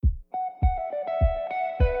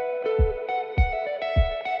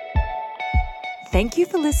Thank you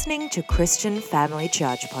for listening to Christian Family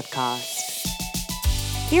Church Podcast.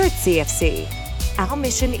 Here at CFC, our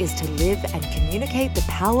mission is to live and communicate the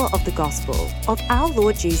power of the gospel of our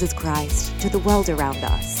Lord Jesus Christ to the world around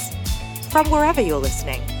us. From wherever you're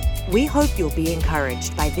listening, we hope you'll be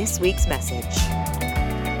encouraged by this week's message.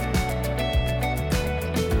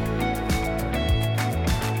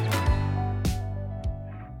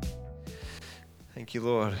 Thank you,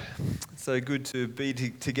 Lord. It's so good to be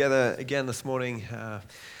together again this morning.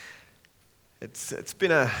 It's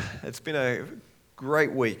been a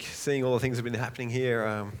great week seeing all the things that have been happening here.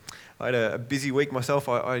 I had a busy week myself.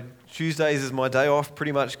 Tuesdays is my day off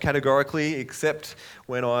pretty much categorically, except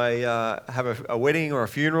when I have a wedding or a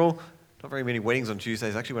funeral. Not very many weddings on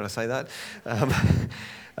Tuesdays, actually, when I say that.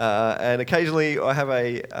 And occasionally I have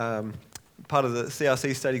a part of the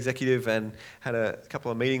CRC State Executive and had a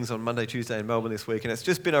couple of meetings on Monday, Tuesday in Melbourne this week, and it's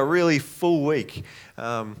just been a really full week.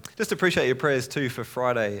 Just appreciate your prayers too for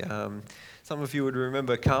Friday. Some of you would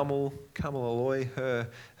remember Carmel Aloy.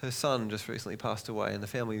 Her son just recently passed away, and the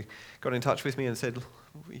family got in touch with me and said,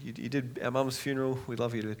 you did our mum's funeral, we'd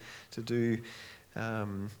love you to do...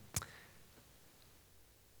 now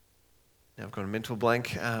I've got a mental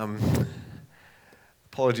blank.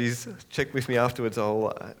 Apologies, check with me afterwards.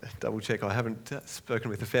 I'll double check. I haven't spoken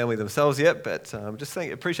with the family themselves yet, but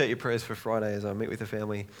appreciate your prayers for Friday as I meet with the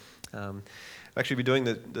family. I'll actually be doing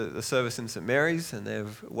the service in St Mary's, and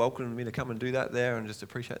they've welcomed me to come and do that there, and just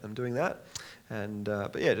appreciate them doing that. And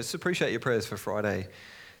but yeah, just appreciate your prayers for Friday.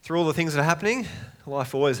 Through all the things that are happening,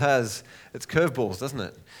 life always has its curveballs, doesn't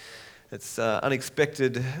it? It's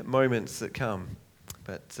unexpected moments that come,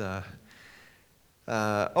 but.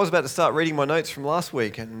 I was about to start reading my notes from last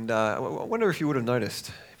week, and I wonder if you would have noticed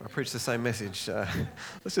if I preached the same message.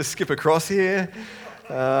 Let's just skip across here.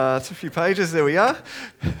 It's a few pages. There we are.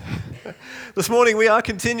 This morning we are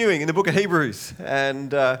continuing in the book of Hebrews,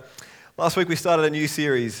 and last week we started a new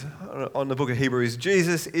series on the book of Hebrews.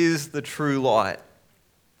 Jesus is the true light.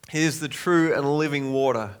 He is the true and living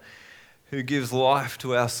water who gives life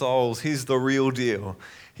to our souls. He's the real deal.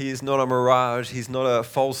 He is not a mirage. He's not a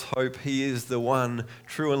false hope. He is the one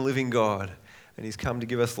true and living God, and he's come to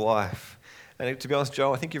give us life. And to be honest,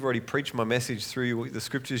 Joe, I think you've already preached my message through the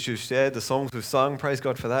scriptures you've shared, the songs we've sung. Praise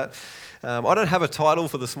God for that. I don't have a title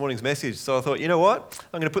for this morning's message, so I thought, you know what?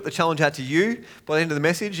 I'm going to put the challenge out to you. By the end of the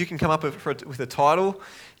message, you can come up with a title.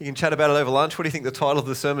 You can chat about it over lunch. What do you think the title of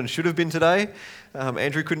the sermon should have been today?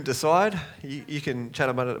 Andrew couldn't decide. You can chat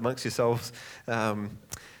about it amongst yourselves.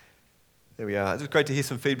 There we are. It's great to hear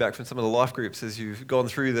some feedback from some of the life groups as you've gone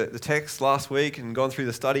through the text last week and gone through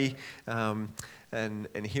the study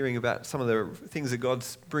and hearing about some of the things that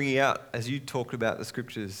God's bringing out as you talked about the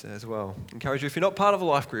scriptures as well. Encourage you, if you're not part of a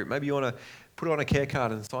life group, maybe you want to put on a care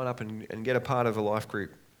card and sign up and get a part of a life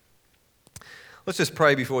group. Let's just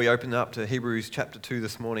pray before we open up to Hebrews chapter 2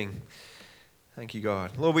 this morning. Thank you,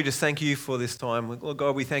 God. Lord, we just thank you for this time. Lord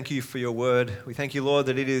God, we thank you for your word. We thank you, Lord,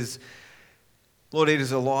 that it is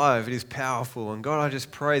alive, it is powerful. And God, I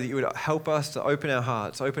just pray that you would help us to open our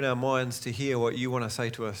hearts, open our minds to hear what you want to say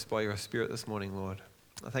to us by your Spirit this morning, Lord.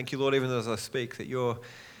 I thank you, Lord, even as I speak, that you're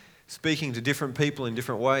speaking to different people in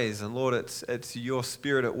different ways. And Lord, it's your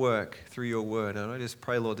Spirit at work through your word. And I just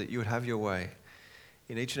pray, Lord, that you would have your way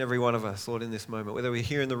in each and every one of us, Lord, in this moment. Whether we're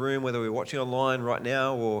here in the room, whether we're watching online right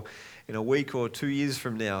now, or in a week or 2 years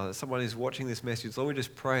from now, that someone is watching this message, Lord, we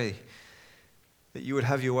just pray that you would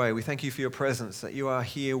have your way. We thank you for your presence, that you are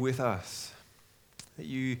here with us, that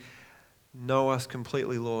you know us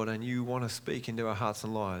completely, Lord, and you want to speak into our hearts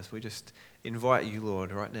and lives. We just invite you,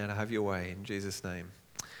 Lord, right now to have your way in Jesus' name.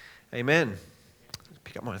 Amen.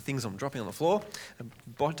 Pick up my things I'm dropping on the floor.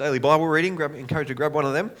 Daily Bible reading, encourage you to grab one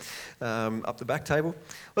of them up the back table.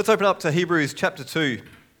 Let's open up to Hebrews chapter 2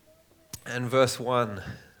 and verse 1.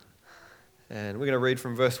 And we're going to read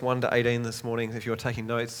from verse 1 to 18 this morning. If you're taking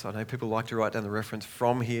notes, I know people like to write down the reference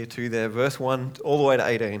from here to there. Verse 1 all the way to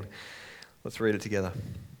 18. Let's read it together.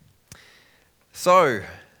 So,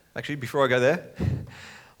 actually, before I go there,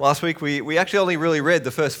 last week we actually only really read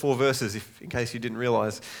the first 4 verses, in case you didn't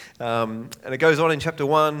realize. And it goes on in chapter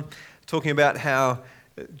 1, talking about how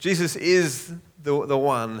Jesus is the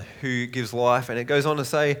one who gives life. And it goes on to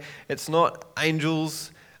say, it's not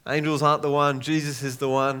angels. Angels aren't the one. Jesus is the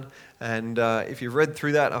one. And if you've read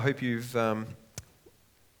through that, I hope you've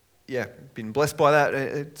been blessed by that.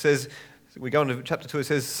 It says, we go into chapter 2, it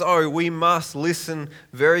says, so we must listen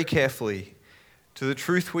very carefully to the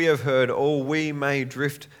truth we have heard, or we may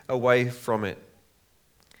drift away from it.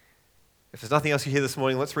 If there's nothing else you hear this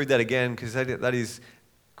morning, let's read that again, because that is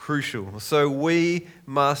crucial. So we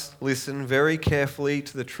must listen very carefully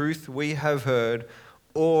to the truth we have heard,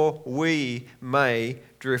 or we may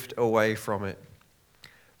drift away from it.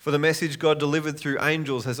 For the message God delivered through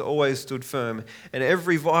angels has always stood firm, and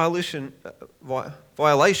every violation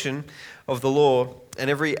of the law and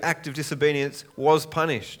every act of disobedience was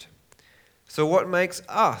punished. So what makes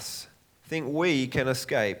us think we can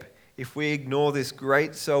escape if we ignore this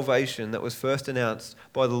great salvation that was first announced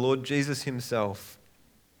by the Lord Jesus himself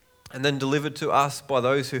and then delivered to us by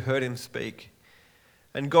those who heard him speak?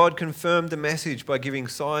 And God confirmed the message by giving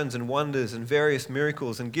signs and wonders and various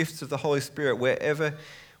miracles and gifts of the Holy Spirit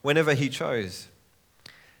whenever he chose.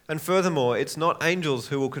 And furthermore, it's not angels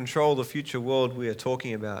who will control the future world we are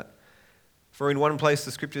talking about. For in one place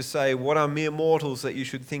the scriptures say, "What are mere mortals that you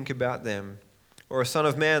should think about them? Or a son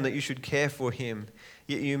of man that you should care for him?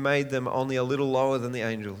 Yet you made them only a little lower than the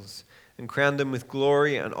angels, and crowned them with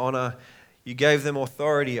glory and honor. You gave them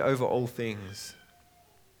authority over all things."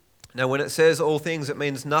 Now when it says all things, it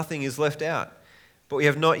means nothing is left out. But we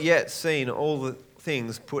have not yet seen all the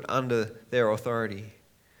things put under their authority.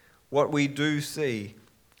 What we do see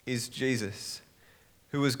is Jesus,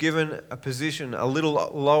 who was given a position a little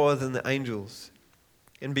lower than the angels.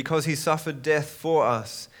 And because he suffered death for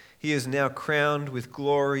us, he is now crowned with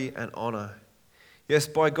glory and honor. Yes,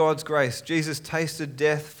 by God's grace, Jesus tasted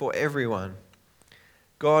death for everyone.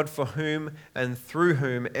 God, for whom and through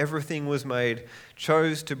whom everything was made,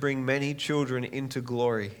 chose to bring many children into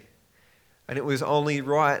glory. And it was only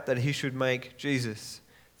right that he should make Jesus,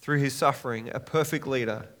 through his suffering, a perfect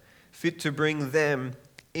leader, fit to bring them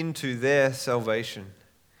into their salvation.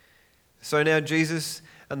 So now Jesus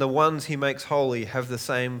and the ones he makes holy have the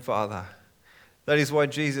same Father. That is why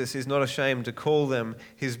Jesus is not ashamed to call them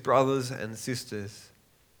his brothers and sisters.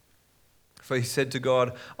 For he said to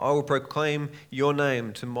God, "I will proclaim your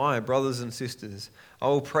name to my brothers and sisters. I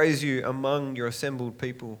will praise you among your assembled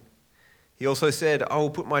people." He also said, "I will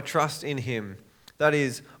put my trust in him. That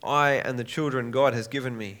is, I and the children God has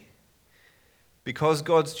given me." Because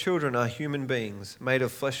God's children are human beings made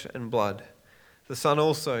of flesh and blood, the Son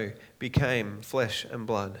also became flesh and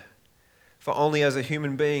blood. For only as a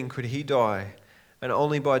human being could he die, and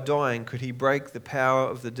only by dying could he break the power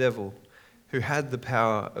of the devil, who had the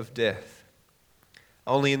power of death.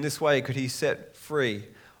 Only in this way could he set free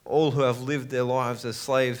all who have lived their lives as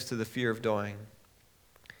slaves to the fear of dying.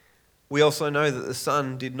 We also know that the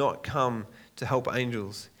Son did not come to help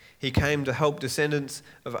angels. He came to help descendants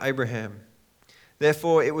of Abraham.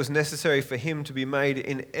 Therefore, it was necessary for him to be made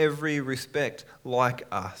in every respect like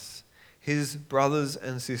us, his brothers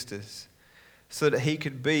and sisters, so that he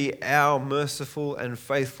could be our merciful and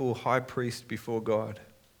faithful high priest before God.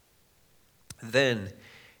 Then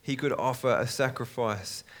he could offer a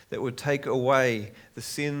sacrifice that would take away the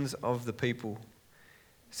sins of the people.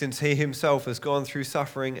 Since he himself has gone through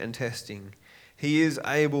suffering and testing, he is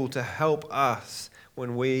able to help us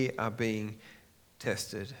when we are being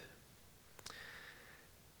tested.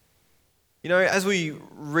 You know, as we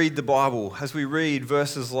read the Bible, as we read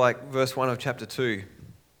verses like verse 1 of chapter 2,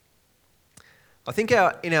 I think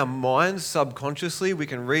in our minds, subconsciously, we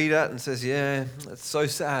can read it and says, yeah, it's so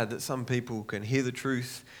sad that some people can hear the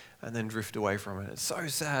truth and then drift away from it. It's so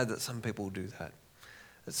sad that some people do that.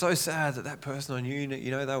 It's so sad that that person I knew, you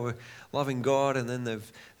know, they were loving God and then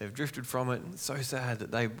they've drifted from it. It's so sad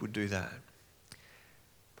that they would do that.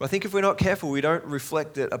 But I think if we're not careful, we don't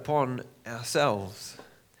reflect it upon ourselves.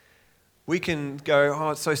 We can go,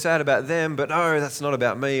 oh, it's so sad about them, but no, that's not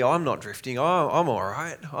about me. I'm not drifting. I'm all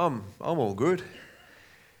right. I'm all good.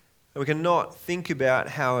 And we cannot think about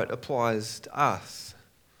how it applies to us.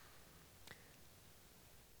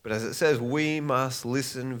 But as it says, we must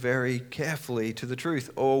listen very carefully to the truth,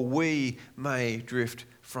 or we may drift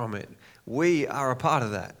from it. We are a part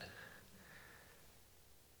of that.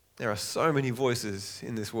 There are so many voices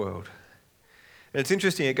in this world. And it's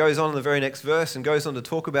interesting, it goes on in the very next verse and goes on to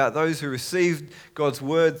talk about those who received God's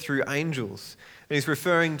word through angels. And he's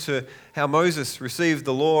referring to how Moses received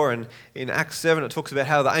the law, and in Acts 7 it talks about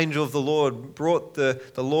how the angel of the Lord brought the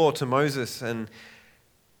law to Moses, and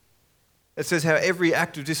it says how every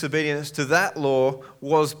act of disobedience to that law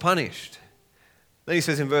was punished. Then he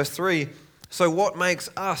says in verse 3, so what makes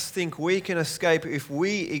us think we can escape if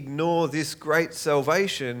we ignore this great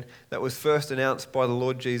salvation that was first announced by the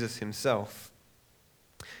Lord Jesus himself?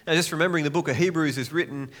 Now, just remembering the book of Hebrews is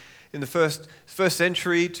written in the first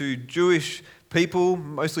century to Jewish people,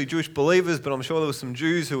 mostly Jewish believers, but I'm sure there were some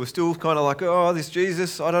Jews who were still kind of like, oh, this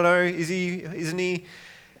Jesus, I don't know, is he, isn't he?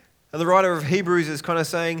 And the writer of Hebrews is kind of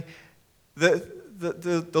saying that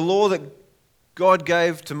the law that God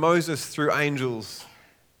gave to Moses through angels,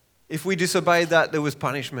 if we disobeyed that, there was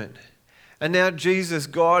punishment. And now Jesus,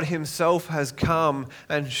 God himself, has come.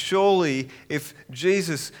 And surely if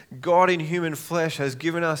Jesus, God in human flesh, has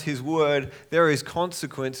given us his word, there is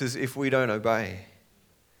consequences if we don't obey.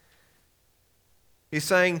 He's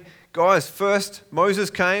saying, guys, first Moses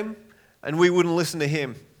came and we wouldn't listen to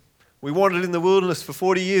him. We wandered in the wilderness for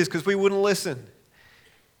 40 years because we wouldn't listen.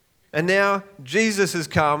 And now Jesus has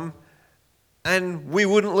come and we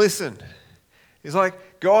wouldn't listen. He's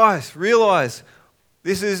like, guys, realize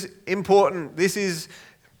this is important. This is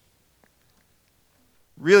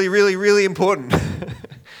really, really, really important.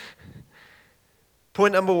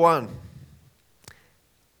 Point number 1.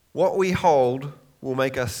 What we hold will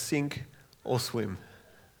make us sink or swim.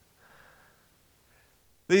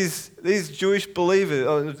 These Jewish believers,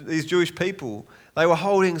 or these Jewish people, they were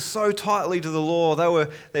holding so tightly to the law.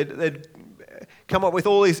 They'd come up with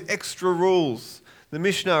all these extra rules. The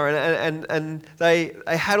Mishnah, and they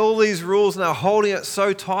had all these rules and they were holding it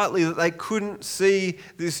so tightly that they couldn't see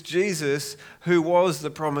this Jesus who was the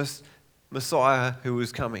promised Messiah who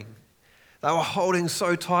was coming. They were holding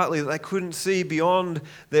so tightly that they couldn't see beyond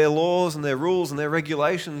their laws and their rules and their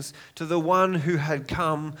regulations to the one who had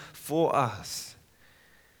come for us.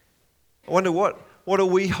 I wonder, what are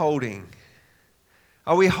we holding?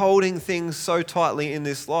 Are we holding things so tightly in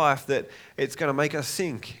this life that it's going to make us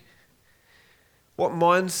sink? What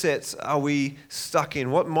mindsets are we stuck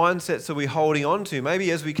in? What mindsets are we holding on to?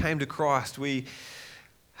 Maybe as we came to Christ, we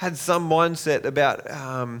had some mindset about,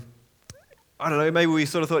 I don't know, maybe we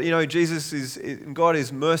sort of thought, God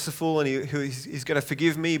is merciful and he's going to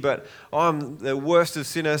forgive me, but I'm the worst of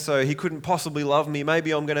sinners, so he couldn't possibly love me.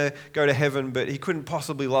 Maybe I'm going to go to heaven, but he couldn't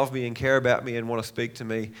possibly love me and care about me and want to speak to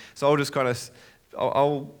me. So I'll just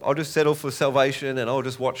I'll just settle for salvation and I'll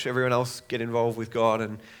just watch everyone else get involved with God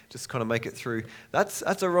and just kind of make it through. That's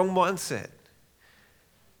a wrong mindset.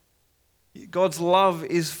 God's love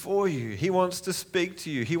is for you. He wants to speak to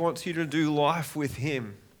you. He wants you to do life with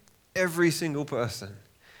him. Every single person.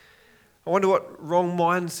 I wonder what wrong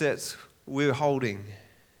mindsets we're holding.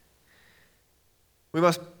 We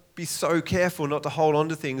must be so careful not to hold on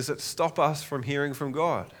to things that stop us from hearing from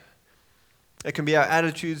God. It can be our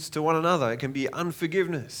attitudes to one another. It can be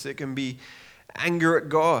unforgiveness. It can be anger at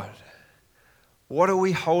God. What are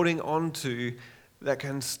we holding on to that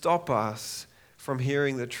can stop us from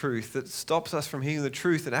hearing the truth, that stops us from hearing the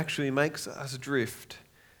truth that actually makes us drift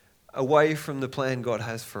away from the plan God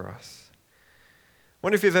has for us? I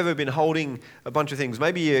wonder if you've ever been holding a bunch of things.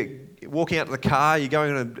 Maybe you're walking out to the car, you're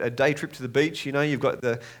going on a day trip to the beach, you've got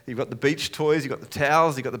the beach toys, you've got the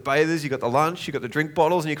towels, you've got the bathers, you've got the lunch, you've got the drink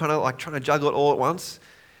bottles, and you're kind of like trying to juggle it all at once.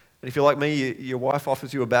 And if you're like me, your wife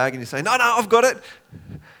offers you a bag and you say, no, I've got it.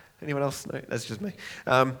 Anyone else? No, that's just me.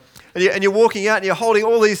 And you're walking out and you're holding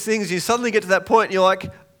all these things, and you suddenly get to that point and you're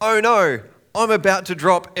like, oh no, I'm about to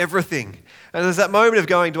drop everything. And there's that moment of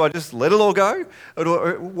going, do I just let it all go?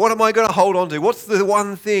 Or what am I going to hold on to? What's the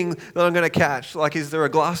one thing that I'm going to catch? Like, is there a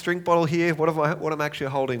glass drink bottle here? What am I actually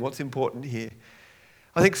holding? What's important here?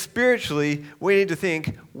 I think spiritually, we need to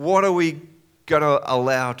think, what are we going to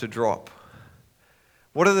allow to drop?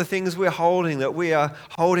 What are the things we're holding that we are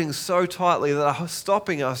holding so tightly that are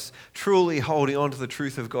stopping us truly holding on to the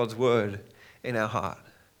truth of God's word in our heart?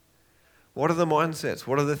 What are the mindsets?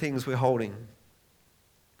 What are the things we're holding?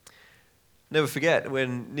 Never forget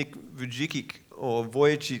when Nick Vujicic, or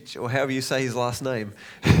Vujicic, or however you say his last name,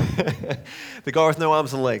 the guy with no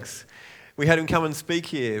arms and legs, we had him come and speak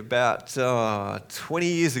here about 20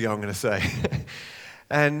 years ago, I'm going to say.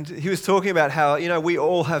 And he was talking about how, we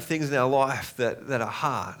all have things in our life that are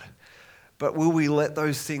hard. But will we let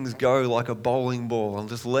those things go like a bowling ball and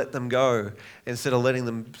just let them go instead of letting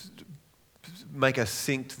them make us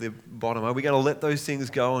sink to the bottom? Are we going to let those things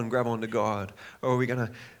go and grab onto God? Or are we going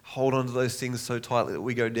to hold on to those things so tightly that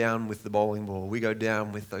we go down with the bowling ball? We go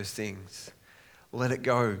down with those things. Let it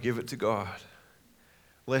go. Give it to God.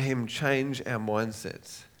 Let him change our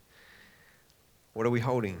mindsets. What are we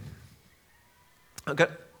holding? Okay.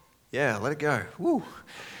 Yeah, let it go. Woo.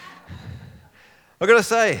 I've got to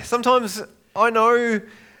say, sometimes I know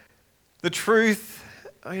the truth.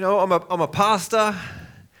 I'm a pastor.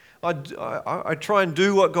 I try and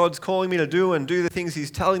do what God's calling me to do and do the things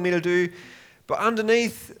he's telling me to do. But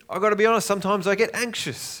underneath, I've got to be honest, sometimes I get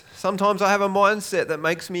anxious. Sometimes I have a mindset that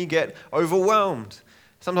makes me get overwhelmed.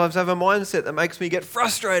 Sometimes I have a mindset that makes me get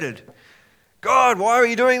frustrated. God, why are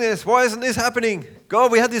you doing this? Why isn't this happening?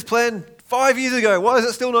 God, we had this plan 5 years ago. Why has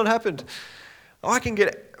it still not happened? I can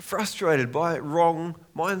get frustrated by wrong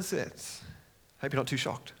mindsets. Hope you're not too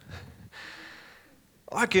shocked.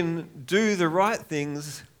 I can do the right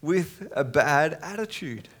things with a bad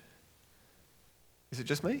attitude. Is it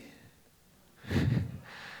just me?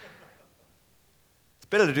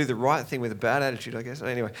 better to do the right thing with a bad attitude, I guess.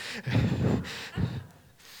 Anyway.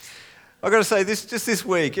 I've got to say, this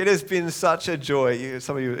week, it has been such a joy.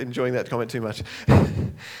 Some of you are enjoying that comment too much.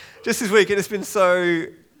 Just this week, it has been so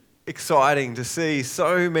exciting to see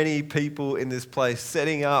so many people in this place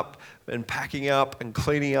setting up and packing up and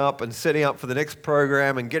cleaning up and setting up for the next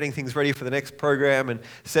program and getting things ready for the next program and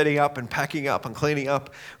setting up and packing up and cleaning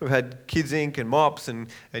up. We've had Kids Inc. and MOPS and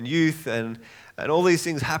youth and all these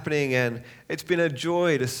things happening, and it's been a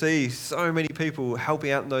joy to see so many people helping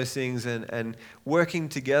out in those things and working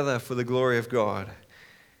together for the glory of God.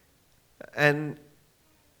 And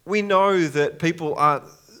we know that people aren't,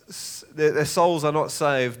 their souls are not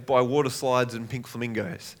saved by water slides and pink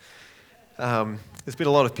flamingos. There's been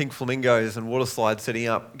a lot of pink flamingos and water slides setting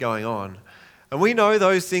up going on. And we know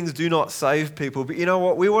those things do not save people, but you know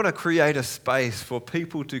what? We want to create a space for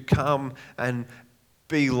people to come and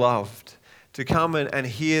be loved, to come and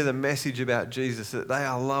hear the message about Jesus, that they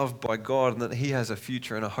are loved by God and that He has a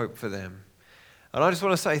future and a hope for them. And I just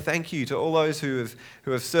want to say thank you to all those who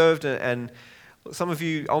have served, and some of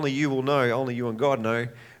you, only you will know, only you and God know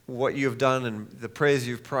what you have done and the prayers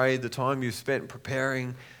you've prayed, the time you've spent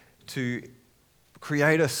preparing to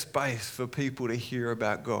create a space for people to hear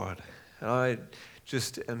about God. And I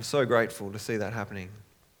just am so grateful to see that happening.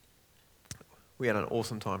 We had an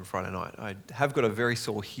awesome time Friday night. I have got a very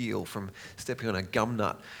sore heel from stepping on a gum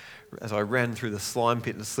nut as I ran through the slime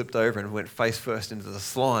pit and slipped over and went face first into the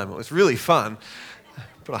slime. It was really fun,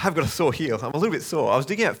 but I have got a sore heel. I'm a little bit sore. I was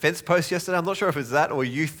digging out fence posts yesterday. I'm not sure if it's that or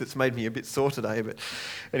youth that's made me a bit sore today, but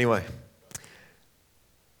anyway.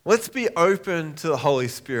 Let's be open to the Holy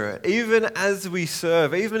Spirit, even as we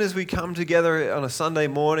serve, even as we come together on a Sunday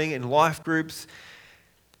morning in life groups.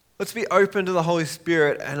 Let's be open to the Holy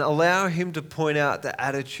Spirit and allow Him to point out the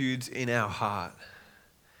attitudes in our heart.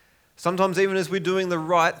 Sometimes even as we're doing the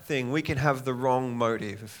right thing, we can have the wrong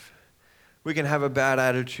motive. We can have a bad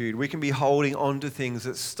attitude. We can be holding on to things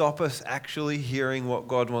that stop us actually hearing what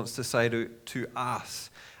God wants to say to us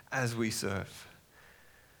as we serve.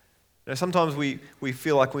 You know, sometimes we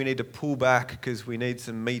feel like we need to pull back because we need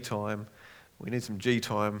some me time. We need some G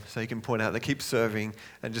time so He can point out that keep serving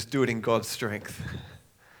and just do it in God's strength.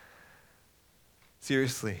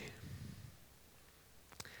 Seriously.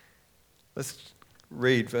 Let's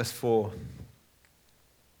read verse 4.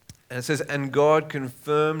 And it says, "And God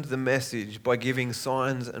confirmed the message by giving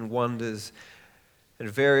signs and wonders and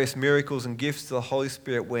various miracles and gifts to the Holy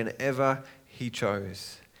Spirit whenever He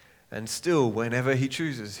chose." And still, whenever He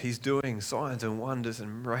chooses, He's doing signs and wonders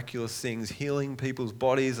and miraculous things, healing people's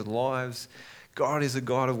bodies and lives. God is a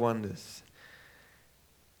God of wonders.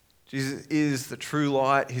 Jesus is the true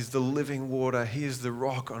light. He's the living water. He is the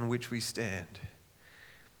rock on which we stand.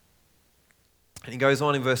 And He goes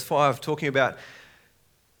on in verse 5 talking about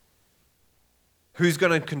who's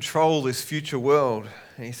going to control this future world.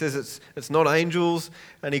 And He says it's not angels,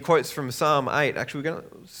 and He quotes from Psalm 8. Actually, we're going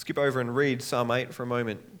to skip over and read Psalm 8 for a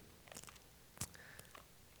moment.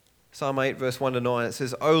 Psalm 8, verse 1 to 9, it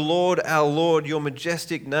says, "O Lord, our Lord, your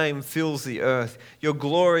majestic name fills the earth. Your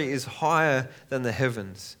glory is higher than the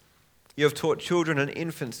heavens. You have taught children and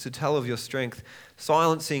infants to tell of your strength,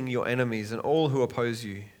 silencing your enemies and all who oppose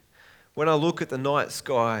you. When I look at the night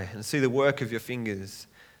sky and see the work of your fingers,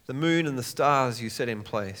 the moon and the stars you set in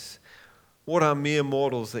place, what are mere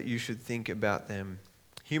mortals that you should think about them,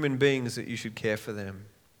 human beings that you should care for them?"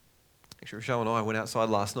 Actually, Rochelle and I went outside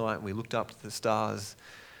last night and we looked up to the stars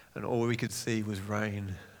and all we could see was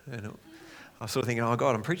rain. And I was sort of thinking, oh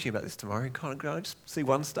God, I'm preaching about this tomorrow. Can't I just see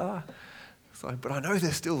one star? But I know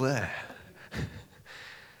they're still there.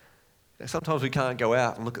 Sometimes we can't go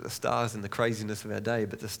out and look at the stars in the craziness of our day,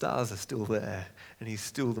 but the stars are still there, and He's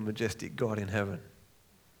still the majestic God in heaven.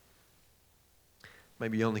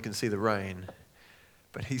 Maybe you only can see the rain,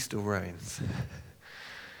 but He still reigns.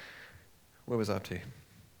 Where was I up to?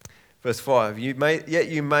 Verse 5, yet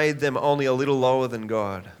you made them only a little lower than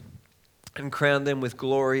God and crowned them with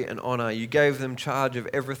glory and honor. You gave them charge of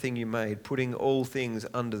everything you made, putting all things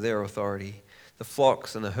under their authority, the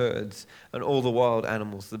flocks and the herds and all the wild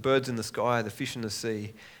animals, the birds in the sky, the fish in the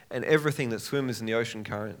sea, and everything that swims in the ocean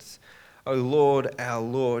currents. O Lord, our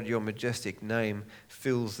Lord, your majestic name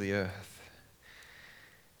fills the earth.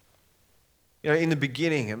 You know, in the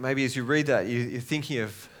beginning, and maybe as you read that, you're thinking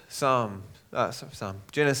of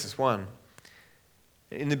Genesis 1.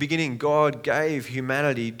 In the beginning, God gave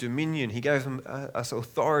humanity dominion. He gave them us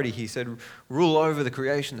authority. He said, rule over the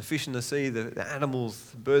creation, the fish in the sea, the animals,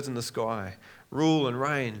 the birds in the sky. Rule and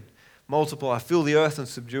reign, multiply, fill the earth and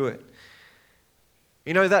subdue it.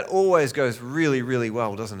 You know, that always goes really, really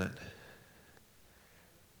well, doesn't it?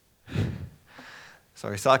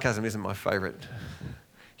 Sorry, sarcasm isn't my favourite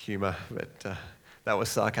humour, but that was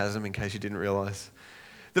sarcasm in case you didn't realise.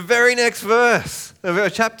 The very next verse of our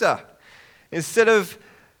chapter, instead of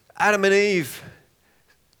Adam and Eve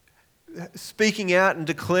speaking out and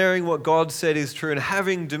declaring what God said is true and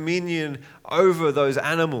having dominion over those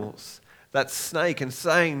animals, that snake, and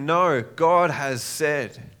saying, no, God has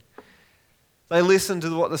said, they listened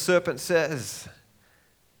to what the serpent says.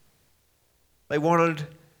 They wanted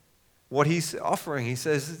what he's offering. He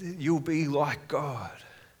says, you'll be like God.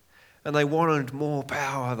 And they wanted more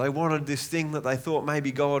power. They wanted this thing that they thought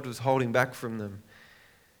maybe God was holding back from them.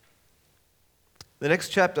 The next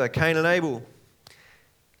chapter, Cain and Abel.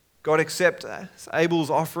 God accepts Abel's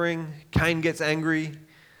offering. Cain gets angry.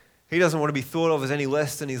 He doesn't want to be thought of as any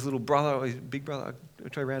less than his little brother, or his big brother.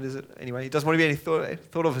 Which way around is it? Anyway, he doesn't want to be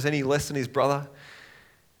thought of as any less than his brother.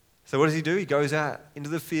 So what does he do? He goes out into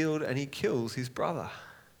the field and he kills his brother.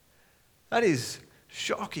 That is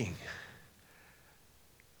shocking.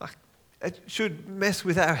 It should mess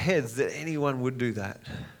with our heads that anyone would do that.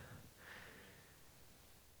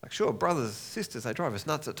 Like, sure, brothers, sisters, they drive us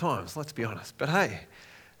nuts at times, let's be honest. But hey,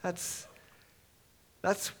 that's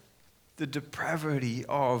the depravity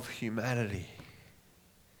of humanity.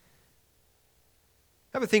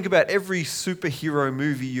 Have a think about every superhero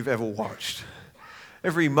movie you've ever watched.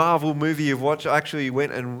 Every Marvel movie you've watched. I actually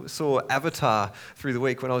went and saw Avatar through the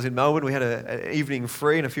week. When I was in Melbourne, we had an evening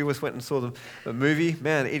free and a few of us went and saw the movie.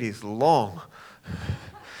 Man, it is long.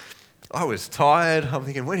 I was tired. I'm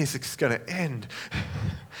thinking, when is this going to end?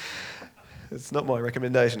 It's not my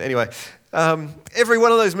recommendation. Anyway, every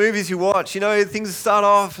one of those movies you watch, you know, things start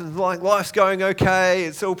off and like life's going okay.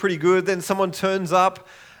 It's all pretty good. Then someone turns up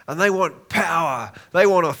and they want power. They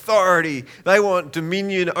want authority. They want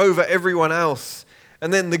dominion over everyone else.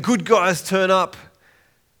 And then the good guys turn up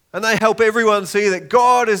and they help everyone see that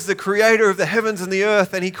God is the creator of the heavens and the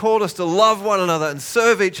earth, and he called us to love one another and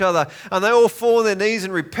serve each other. And they all fall on their knees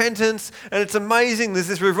in repentance, and it's amazing. There's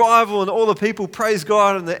this revival and all the people praise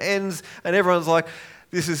God and it ends and everyone's like,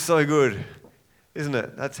 this is so good, isn't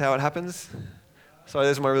it? That's how it happens. Sorry,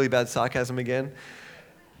 there's my really bad sarcasm again.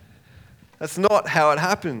 That's not how it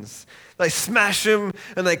happens. They smash him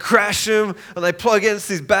and they crash him and they plug against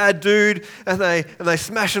this bad dude and they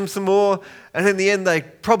smash him some more, and in the end they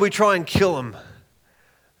probably try and kill him.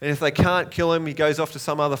 And if they can't kill him, he goes off to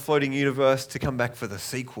some other floating universe to come back for the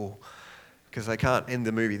sequel, because they can't end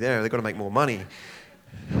the movie there. They've got to make more money.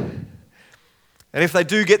 And if they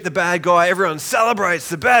do get the bad guy, everyone celebrates.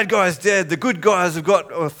 The bad guy's dead. The good guys have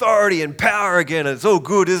got authority and power again. It's all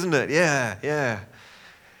good, isn't it? Yeah.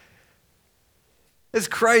 It's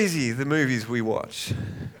crazy, the movies we watch,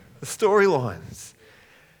 the storylines.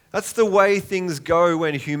 That's the way things go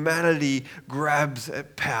when humanity grabs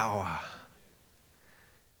at power.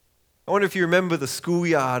 I wonder if you remember the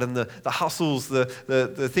schoolyard and the hustles, the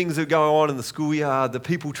things that go on in the schoolyard, the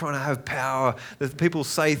people trying to have power, the people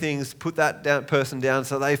say things, put that person down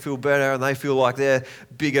so they feel better and they feel like they're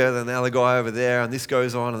bigger than the other guy over there, and this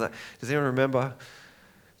goes on and that. Does anyone remember?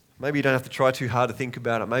 Maybe you don't have to try too hard to think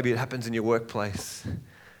about it. Maybe it happens in your workplace.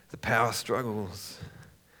 The power struggles.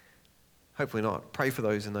 Hopefully not. Pray for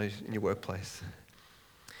those in your workplace.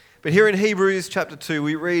 But here in Hebrews chapter 2,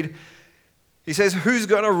 we read, he says, who's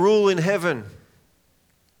going to rule in heaven?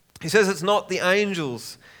 He says it's not the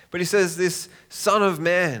angels, but he says this Son of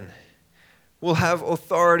Man will have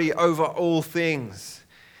authority over all things.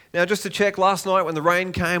 Now, just to check, last night when the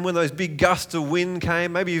rain came, when those big gusts of wind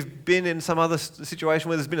came, maybe you've been in some other situation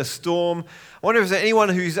where there's been a storm. I wonder if there's anyone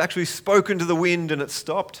who's actually spoken to the wind and it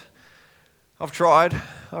stopped. I've tried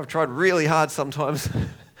really hard sometimes.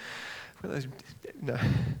 No.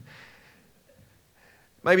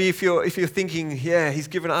 Maybe if you're thinking, yeah, he's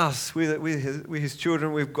given us, with his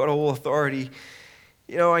children, we've got all authority.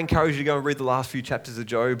 You know, I encourage you to go and read the last few chapters of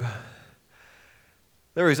Job.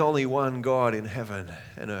 There is only one God in heaven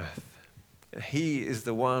and earth. And he is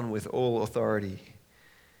the one with all authority.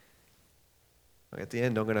 At the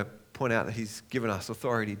end, I'm going to point out that he's given us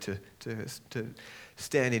authority to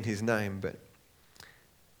stand in his name. But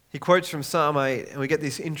he quotes from Psalm 8, and we get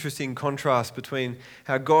this interesting contrast between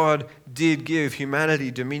how God did give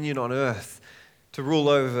humanity dominion on earth to rule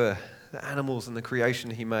over the animals and the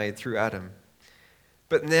creation he made through Adam.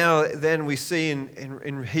 But now then we see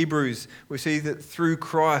in Hebrews, we see that through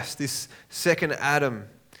Christ, this second Adam,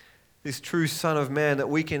 this true Son of Man, that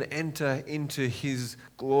we can enter into his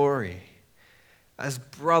glory as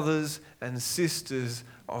brothers and sisters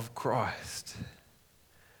of Christ.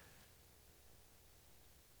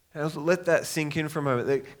 And let that sink in for a moment,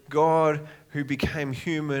 that God who became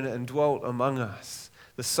human and dwelt among us,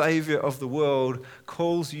 the Saviour of the world,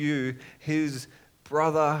 calls you his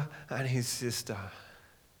brother and his sister.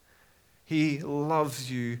 He loves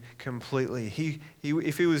you completely.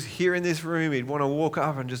 If he was here in this room, he'd want to walk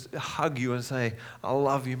up and just hug you and say, I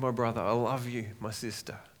love you, my brother. I love you, my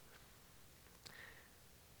sister.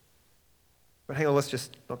 But hang on, let's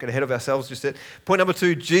just not get ahead of ourselves just yet. Point number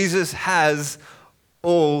 2, Jesus has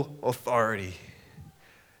all authority.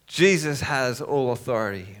 Jesus has all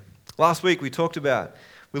authority. Last week we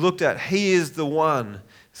looked at he is the one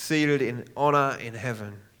seated in honor in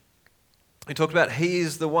heaven. We talked about he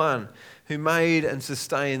is the one who made and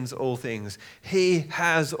sustains all things. He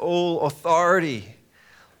has all authority.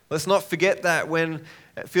 Let's not forget that when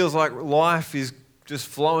it feels like life is just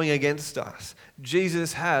flowing against us.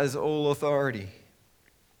 Jesus has all authority.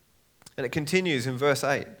 And it continues in verse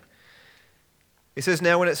 8. It says,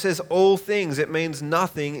 now when it says all things, it means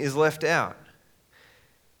nothing is left out.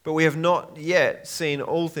 But we have not yet seen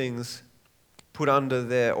all things put under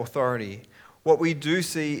their authority. What we do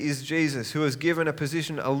see is Jesus, who is given a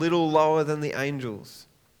position a little lower than the angels.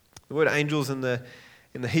 The word angels in the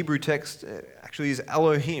Hebrew text actually is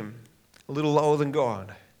Elohim, a little lower than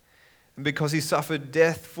God. And because he suffered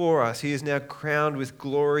death for us, he is now crowned with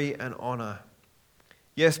glory and honor.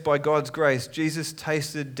 Yes, by God's grace, Jesus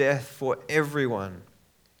tasted death for everyone.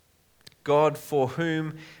 God, for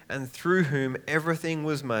whom and through whom everything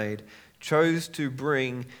was made, chose to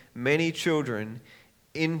bring many children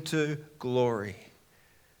into glory.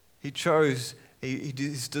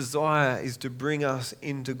 His desire is to bring us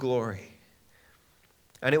into glory.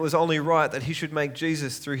 And it was only right that he should make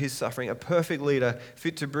Jesus, through his suffering, a perfect leader,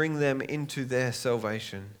 fit to bring them into their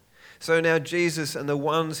salvation. So now Jesus and the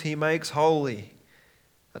ones he makes holy,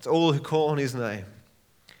 that's all who call on his name,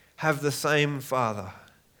 have the same Father.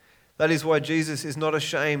 That is why Jesus is not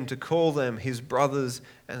ashamed to call them his brothers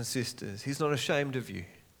and sisters. He's not ashamed of you.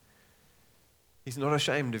 He's not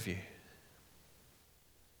ashamed of you.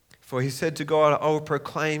 For he said to God, I will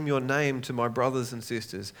proclaim your name to my brothers and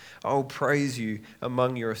sisters. I will praise you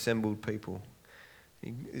among your assembled people.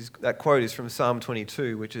 That quote is from Psalm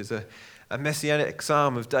 22, which is a messianic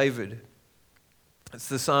psalm of David. It's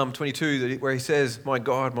the Psalm 22 where he says, my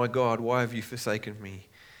God, why have you forsaken me?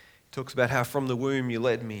 He talks about how from the womb you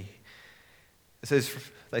led me. It says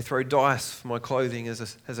they throw dice for my clothing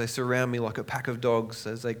as they surround me like a pack of dogs,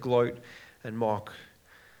 as they gloat and mock.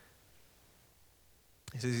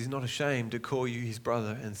 He says he's not ashamed to call you his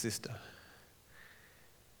brother and sister.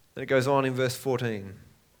 Then it goes on in verse 14.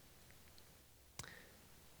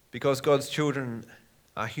 Because God's children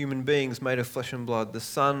are human beings made of flesh and blood, the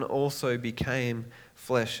Son also became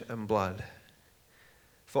flesh and blood.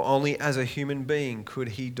 For only as a human being could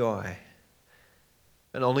he die.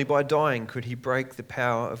 And only by dying could he break the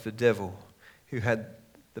power of the devil, who had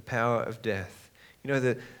the power of death. You know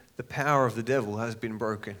that the power of the devil has been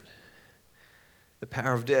broken. The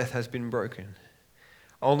power of death has been broken.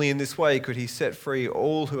 Only in this way could he set free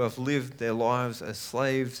all who have lived their lives as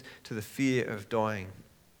slaves to the fear of dying.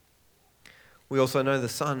 We also know the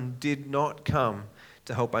Son did not come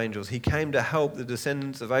to help angels. He came to help the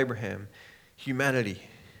descendants of Abraham, humanity.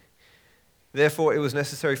 Therefore, it was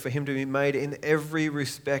necessary for him to be made in every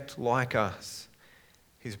respect like us,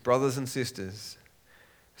 his brothers and sisters,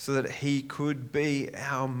 so that he could be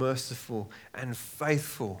our merciful and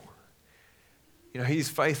faithful. You know, he's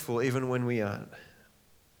faithful even when we aren't.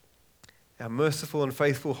 Our merciful and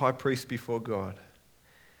faithful high priest before God.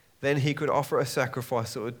 Then he could offer a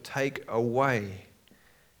sacrifice that would take away,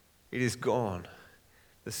 it is gone,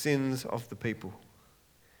 the sins of the people.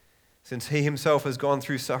 Since he himself has gone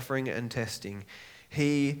through suffering and testing,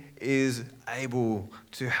 he is able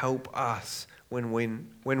to help us when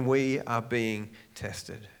we are being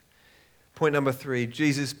tested. Point number 3,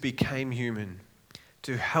 Jesus became human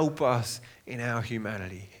to help us in our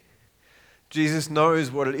humanity. Jesus knows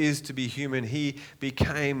what it is to be human. He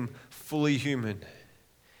became fully human.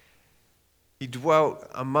 He dwelt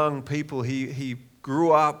among people. He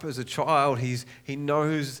grew up as a child. He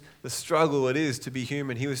knows the struggle it is to be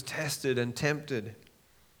human. He was tested and tempted.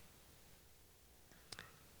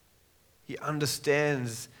 He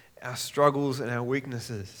understands our struggles and our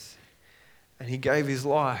weaknesses. And he gave his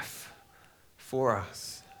life for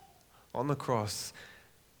us on the cross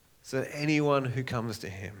so that anyone who comes to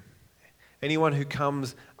him, anyone who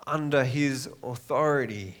comes under his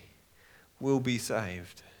authority will be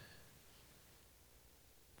saved.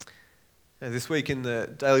 Now, this week in the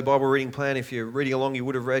daily Bible reading plan, if you're reading along, you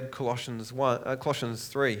would have read Colossians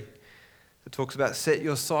 3. It talks about set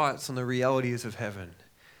your sights on the realities of heaven.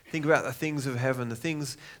 Think about the things of heaven, the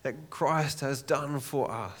things that Christ has done for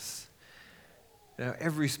us. Now,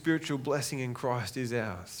 every spiritual blessing in Christ is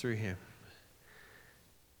ours through him.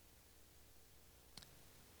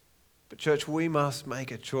 But church, we must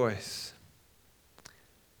make a choice.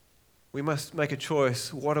 We must make a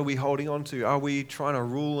choice. What are we holding on to? Are we trying to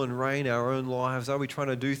rule and reign our own lives? Are we trying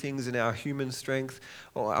to do things in our human strength?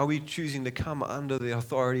 Or are we choosing to come under the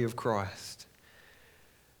authority of Christ?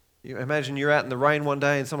 You imagine you're out in the rain one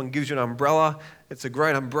day and someone gives you an umbrella. It's a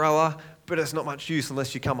great umbrella, but it's not much use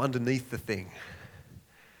unless you come underneath the thing.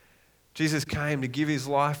 Jesus came to give his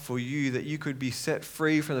life for you that you could be set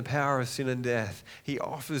free from the power of sin and death. He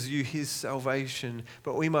offers you his salvation,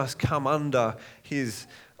 but we must come under his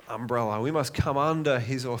umbrella. We must come under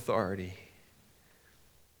his authority.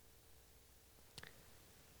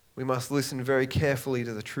 We must listen very carefully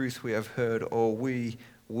to the truth we have heard, or we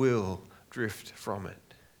will drift from it.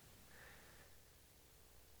 I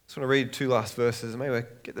just want to read 2 last verses. Maybe I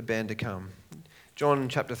get the band to come. John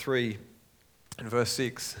chapter 3 and verse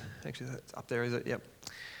 6. Actually, that's up there, is it? Yep.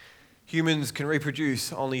 Humans can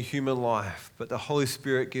reproduce only human life, but the Holy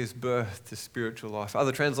Spirit gives birth to spiritual life.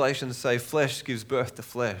 Other translations say flesh gives birth to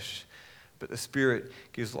flesh, but the Spirit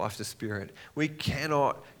gives life to spirit. We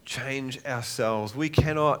cannot change ourselves. We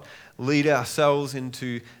cannot lead ourselves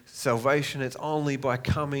into salvation. It's only by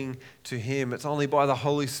coming to him. It's only by the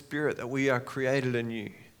Holy Spirit that we are created anew.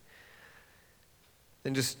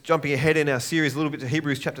 Then just jumping ahead in our series a little bit to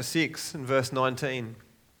Hebrews chapter 6 and verse 19.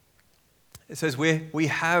 It says, we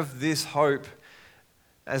have this hope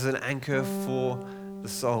as an anchor for the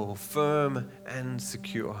soul, firm and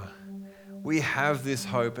secure. We have this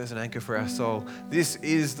hope as an anchor for our soul. This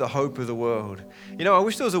is the hope of the world. You know, I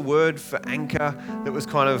wish there was a word for anchor that was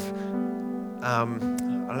kind of, I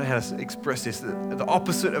don't know how to express this, the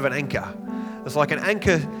opposite of an anchor. It's like an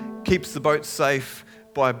anchor keeps the boat safe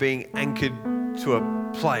by being anchored to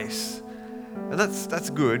a place. And that's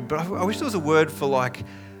good, but I wish there was a word for like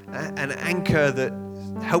an anchor that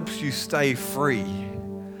helps you stay free.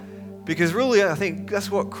 Because really, I think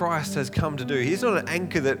that's what Christ has come to do. He's not an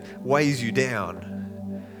anchor that weighs you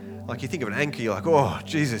down. Like you think of an anchor, you're like, oh,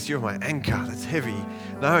 Jesus, you're my anchor, that's heavy.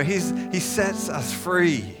 No, he sets us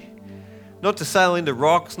free. Not to sail into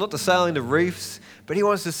rocks, not to sail into reefs, but he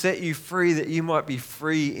wants to set you free that you might be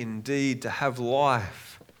free indeed, to have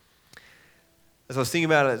life. As I was thinking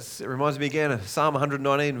about it, it reminds me again of Psalm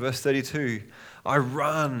 119, verse 32. I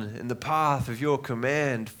run in the path of your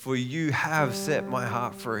command, for you have set my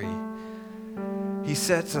heart free. He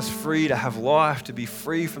sets us free to have life, to be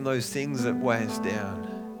free from those things that weigh us down.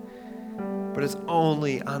 But it's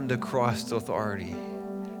only under Christ's authority.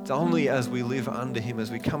 It's only as we live under him,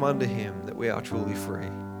 as we come under him, that we are truly free.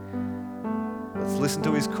 Let's listen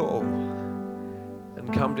to his call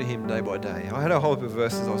and come to him day by day. I had a whole heap of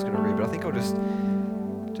verses I was going to read, but I think I'll just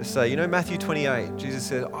say, you know, Matthew 28, Jesus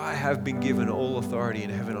said, I have been given all authority in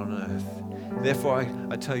heaven and on earth. Therefore,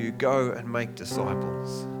 I tell you, go and make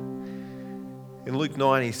disciples. In Luke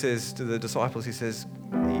 9, he says to the disciples, he says,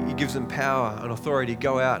 he gives them power and authority to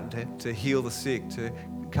go out and to heal the sick, to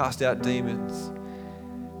cast out demons.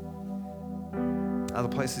 Other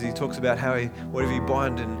places he talks about how whatever you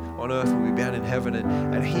bind on earth will be bound in heaven.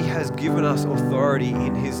 And he has given us authority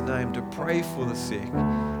in his name to pray for the sick.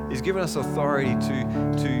 He's given us authority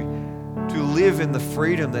to live in the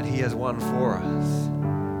freedom that he has won for us.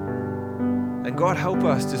 And God help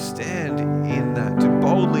us to stand in that, to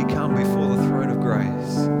boldly come before the throne of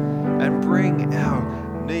grace and bring our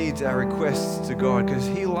needs, our requests to God, because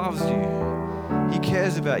he loves you. He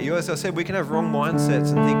cares about you. As I said, we can have wrong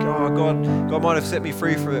mindsets and think, oh, God might have set me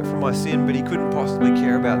free from my sin, but he couldn't possibly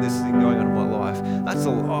care about this thing going on in my life. That's a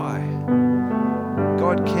lie.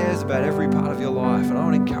 God cares about every part of your life, and I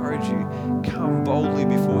want to encourage you, come boldly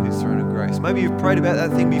before his throne of grace. Maybe you've prayed about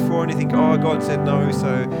that thing before and you think, oh, God said no,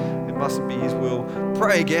 so it mustn't be his will.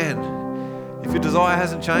 Pray again. If your desire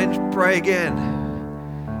hasn't changed, pray again.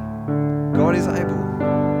 God is able.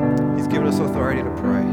 He's given us authority to pray.